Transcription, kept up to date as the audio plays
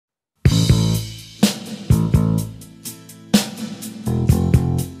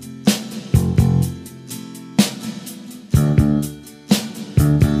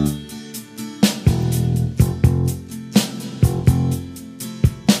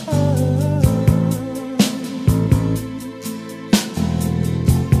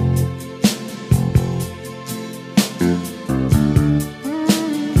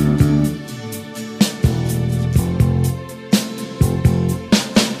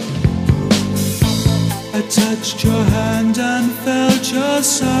I touched your hand and felt your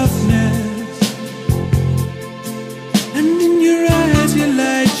softness, and in your eyes your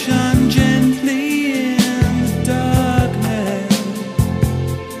light shone gently in the darkness.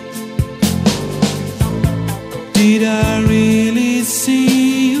 Did I really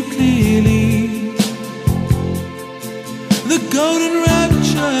see you clearly? The golden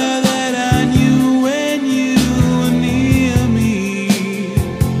rapture that I knew when you were near me.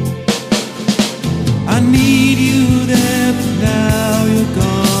 I need you there, but now you're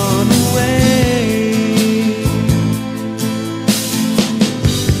gone away.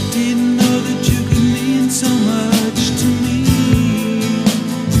 Didn't know that you could mean so much to me.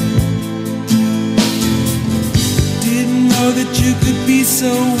 Didn't know that you could be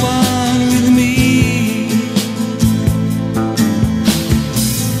so one with me.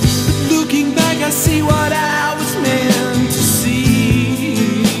 I see what I was meant to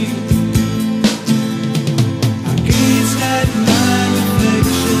see. I gazed at my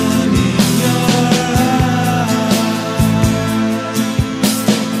reflection in your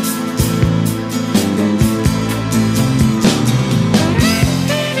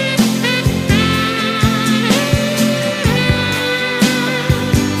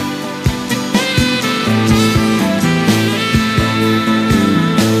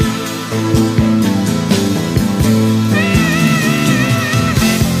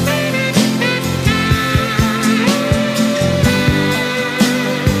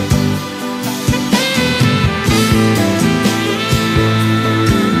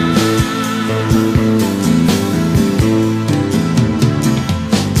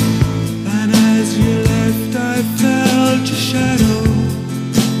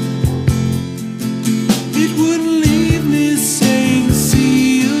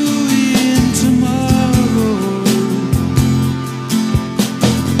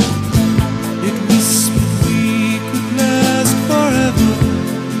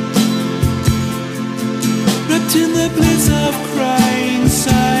in the bliss of crying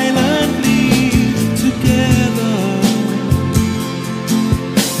silently together.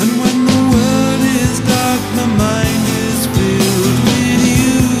 And when the world is dark, my mind is filled with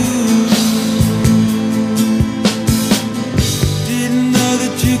you. Didn't know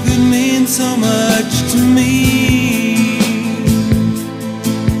that you could mean so much to me.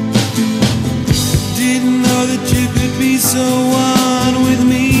 Didn't know that you could be so one with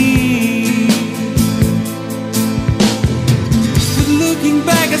me. Looking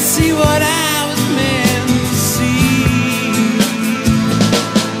back, I see what I was meant to see.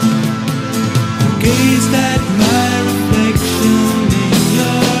 I gazed at my